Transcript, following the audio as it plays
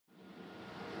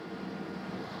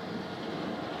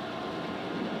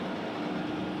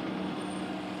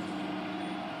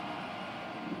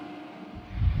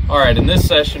Alright, in this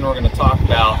session we're going to talk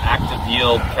about active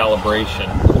yield calibration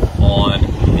on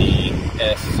the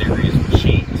S-Series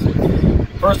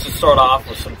machines. First, to start off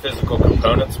with some physical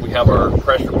components, we have our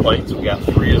pressure plates. We got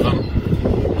 3 of them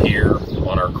here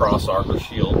on our cross auger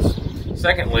shields.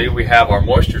 Secondly, we have our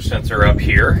moisture sensor up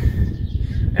here,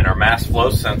 and our mass flow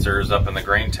sensor is up in the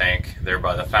grain tank there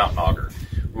by the fountain auger.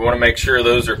 We want to make sure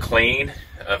those are clean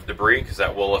of debris because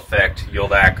that will affect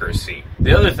yield accuracy.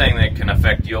 The other thing that can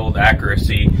affect yield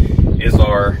accuracy is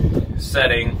our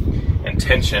setting and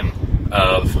tension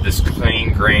of this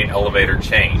clean grain elevator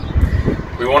chain.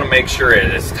 We want to make sure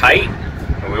it is tight,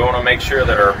 and we want to make sure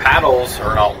that our paddles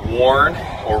are not worn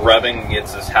or rubbing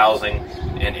against this housing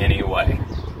in any way.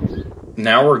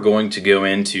 Now we're going to go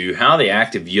into how the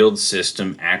active yield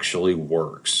system actually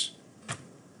works.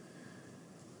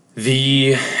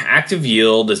 The active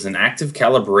yield is an active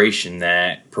calibration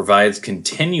that provides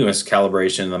continuous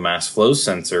calibration of the mass flow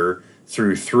sensor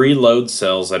through 3 load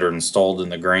cells that are installed in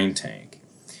the grain tank.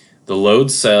 The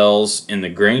load cells in the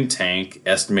grain tank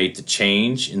estimate the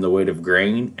change in the weight of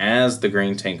grain as the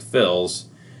grain tank fills,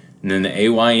 and then the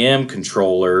AYM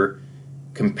controller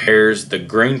compares the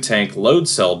grain tank load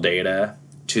cell data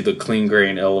to the clean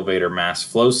grain elevator mass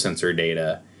flow sensor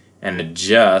data and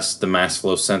adjust the mass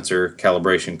flow sensor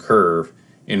calibration curve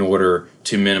in order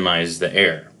to minimize the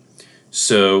error.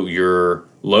 So your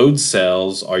load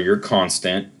cells are your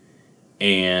constant,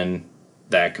 and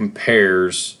that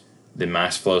compares the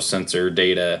mass flow sensor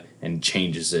data and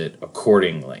changes it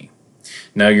accordingly.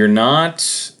 Now, you're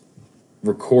not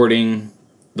recording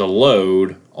the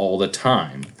load all the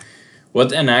time.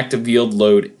 What an active yield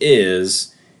load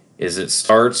is it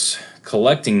starts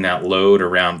collecting that load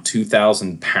around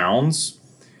 2,000 pounds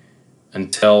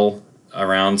until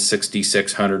around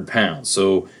 6,600 pounds.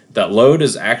 So that load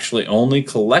is actually only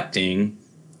collecting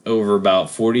over about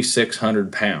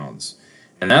 4,600 pounds.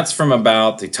 And that's from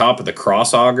about the top of the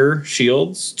cross auger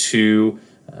shields to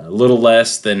a little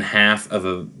less than half of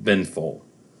a bin full.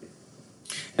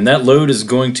 And that load is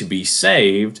going to be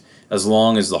saved as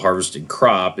long as the harvested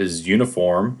crop is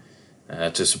uniform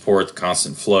to support the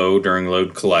constant flow during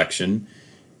load collection,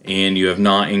 and you have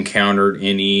not encountered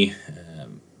any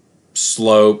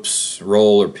slopes,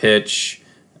 roll, or pitch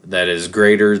that is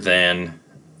greater than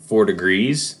 4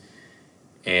 degrees,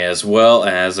 as well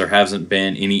as there hasn't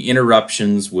been any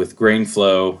interruptions with grain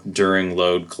flow during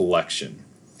load collection.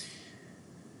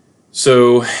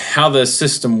 So how the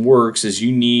system works is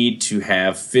you need to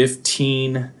have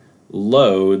 15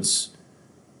 loads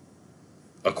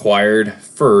acquired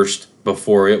first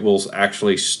before it will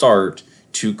actually start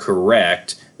to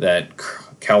correct that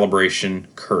calibration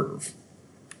curve.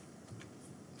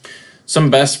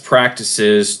 Some best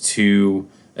practices to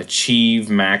achieve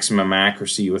maximum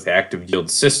accuracy with active yield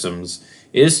systems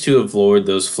is to avoid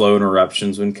those flow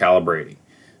interruptions when calibrating.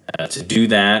 To do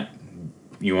that,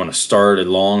 you want to start a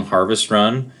long harvest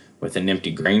run with an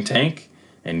empty grain tank,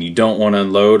 and you don't want to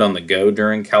unload on the go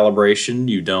during calibration.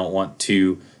 You don't want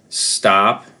to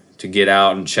stop to get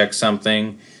out and check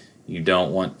something. You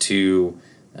don't want to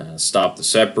stop the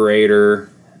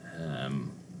separator.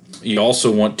 You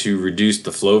also want to reduce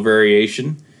the flow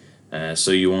variation. So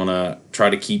you want to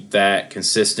try to keep that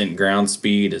consistent ground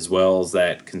speed as well as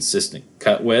that consistent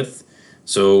cut width.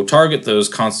 So target those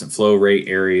constant flow rate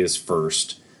areas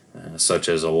first, such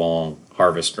as a long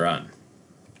harvest run.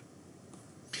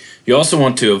 You also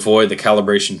want to avoid the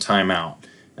calibration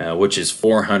timeout, which is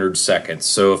 400 seconds.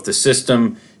 So if the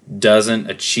system doesn't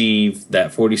achieve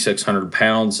that 4,600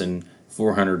 pounds in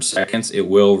 400 seconds, it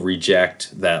will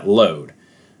reject that load.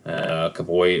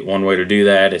 One way to do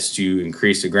that is to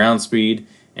increase the ground speed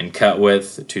and cut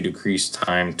width to decrease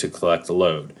time to collect the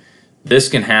load. This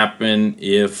can happen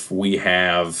if we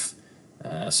have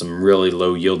some really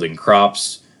low yielding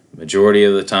crops. Majority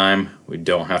of the time, we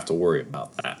don't have to worry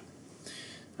about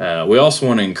that. We also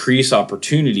want to increase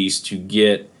opportunities to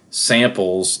get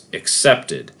samples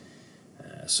accepted.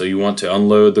 So you want to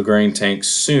unload the grain tank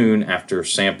soon after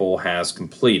sample has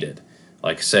completed.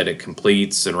 Like I said, it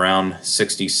completes at around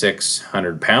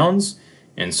 6,600 pounds,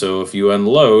 and so if you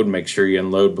unload, make sure you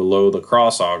unload below the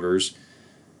cross augers,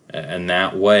 and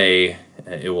that way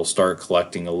it will start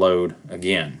collecting a load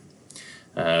again.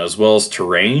 As well as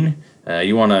terrain,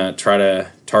 you want to try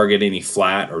to target any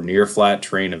flat or near flat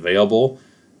terrain available.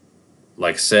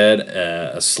 Like I said,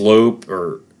 a slope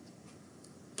or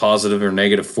positive or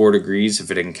negative 4 degrees, if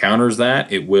it encounters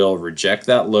that, it will reject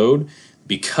that load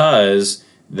because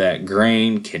that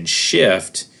grain can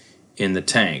shift in the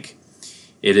tank.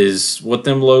 It is what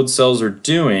them load cells are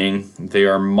doing. They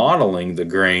are modeling the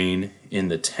grain in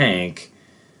the tank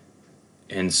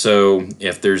And so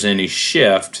if there's any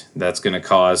shift, that's going to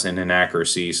cause an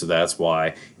inaccuracy, so that's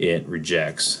why it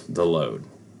rejects the load.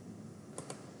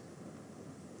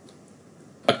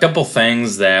 A couple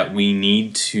things that we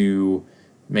need to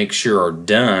make sure are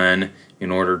done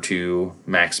in order to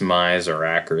maximize our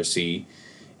accuracy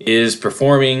is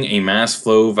performing a mass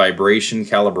flow vibration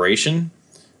calibration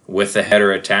with the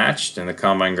header attached and the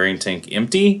combine grain tank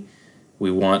empty.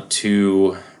 We want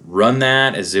to run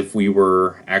that as if we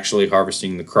were actually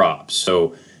harvesting the crops.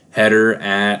 So header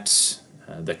at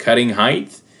the cutting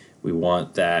height, we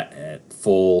want that at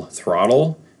full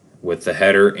throttle with the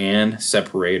header and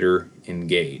separator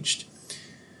engaged.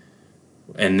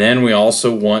 And then we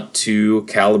also want to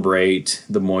calibrate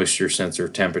the moisture sensor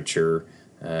temperature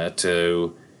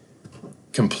to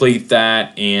complete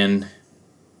that, and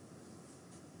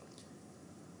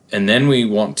then we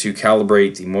want to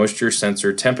calibrate the moisture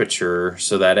sensor temperature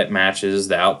so that it matches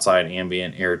the outside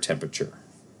ambient air temperature.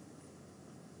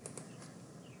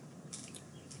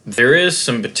 There is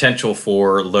some potential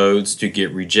for loads to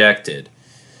get rejected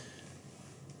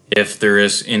if there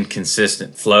is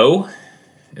inconsistent flow,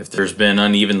 if there's been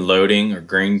uneven loading or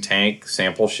grain tank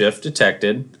sample shift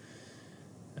detected,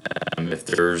 if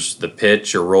there's the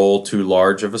pitch or roll too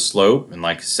large of a slope, and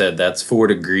like I said, that's 4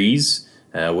 degrees,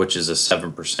 which is a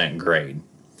 7% grade,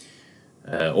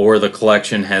 or the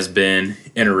collection has been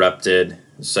interrupted,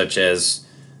 such as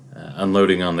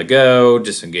unloading on the go,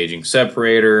 disengaging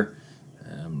separator,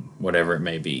 whatever it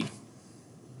may be.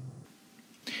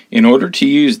 In order to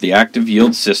use the active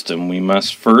yield system, we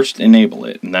must first enable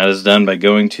it, and that is done by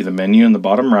going to the menu in the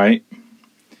bottom right,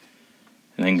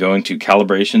 and then going to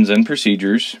Calibrations and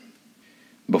Procedures.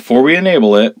 Before we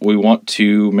enable it, we want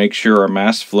to make sure our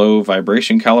mass flow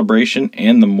vibration calibration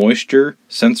and the moisture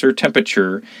sensor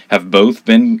temperature have both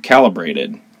been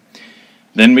calibrated.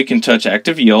 Then we can touch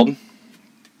active yield.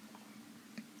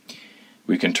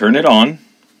 We can turn it on.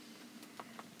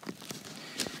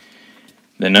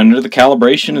 Then under the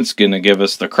calibration, it's going to give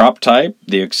us the crop type,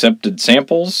 the accepted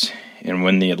samples, and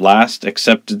when the last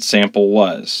accepted sample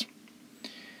was.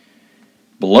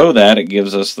 Below that, it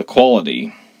gives us the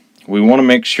quality. We want to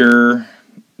make sure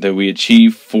that we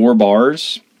achieve 4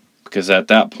 bars, because at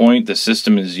that point the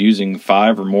system is using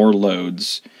 5 or more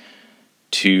loads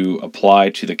to apply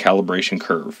to the calibration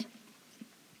curve.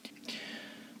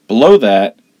 Below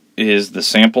that is the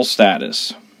sample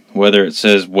status, whether it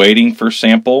says waiting for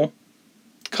sample,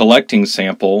 collecting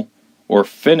sample, or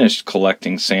finished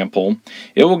collecting sample.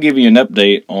 It will give you an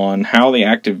update on how the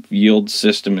active yield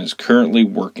system is currently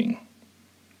working.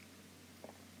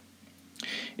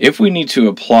 If we need to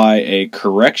apply a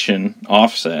correction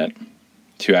offset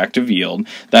to active yield,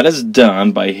 that is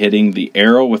done by hitting the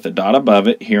arrow with a dot above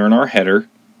it here in our header.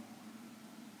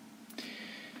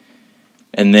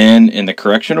 And then in the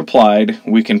correction applied,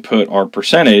 we can put our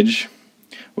percentage,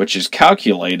 which is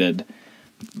calculated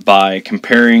by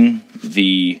comparing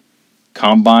the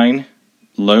combine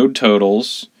load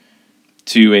totals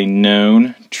to a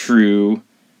known true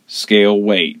scale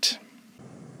weight.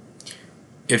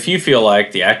 If you feel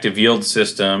like the active yield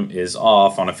system is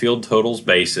off on a field totals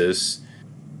basis,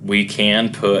 we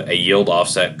can put a yield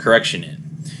offset correction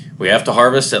in. We have to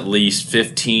harvest at least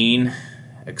 15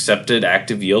 accepted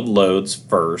active yield loads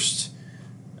first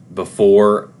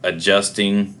before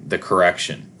adjusting the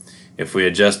correction. If we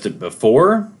adjust it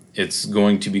before, it's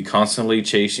going to be constantly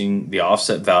chasing the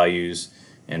offset values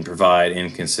and provide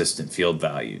inconsistent field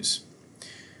values.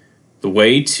 The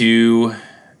way to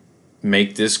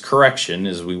make this correction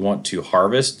is we want to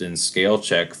harvest and scale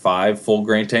check 5 full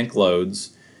grain tank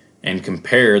loads and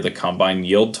compare the combined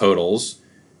yield totals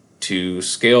to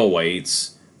scale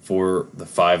weights for the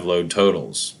 5 load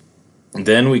totals. And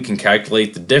then we can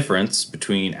calculate the difference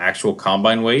between actual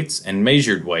combine weights and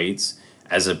measured weights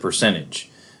as a percentage.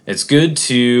 It's good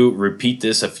to repeat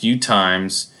this a few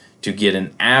times to get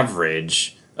an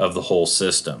average of the whole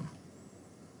system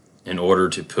in order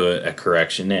to put a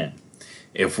correction in.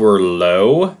 If we're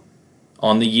low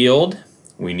on the yield,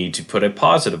 we need to put a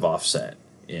positive offset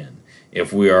in.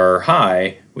 If we are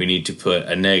high, we need to put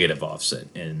a negative offset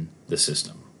in the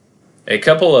system. A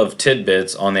couple of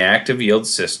tidbits on the active yield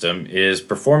system is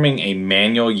performing a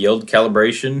manual yield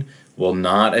calibration will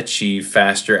not achieve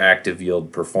faster active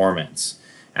yield performance.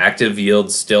 Active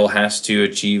yield still has to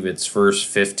achieve its first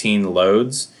 15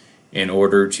 loads in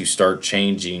order to start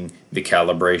changing the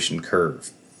calibration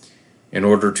curve. In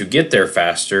order to get there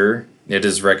faster, it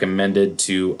is recommended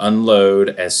to unload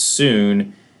as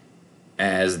soon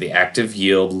as the active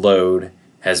yield load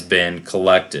has been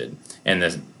collected,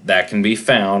 and that can be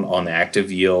found on the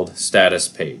active yield status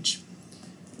page.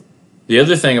 The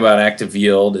other thing about Active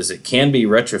Yield is it can be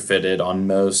retrofitted on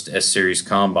most S-Series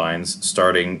combines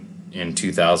starting in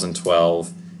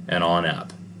 2012 and on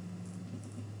up.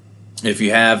 If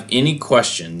you have any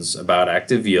questions about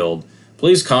Active Yield,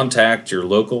 please contact your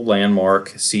local landmark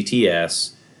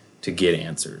CTS to get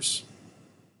answers.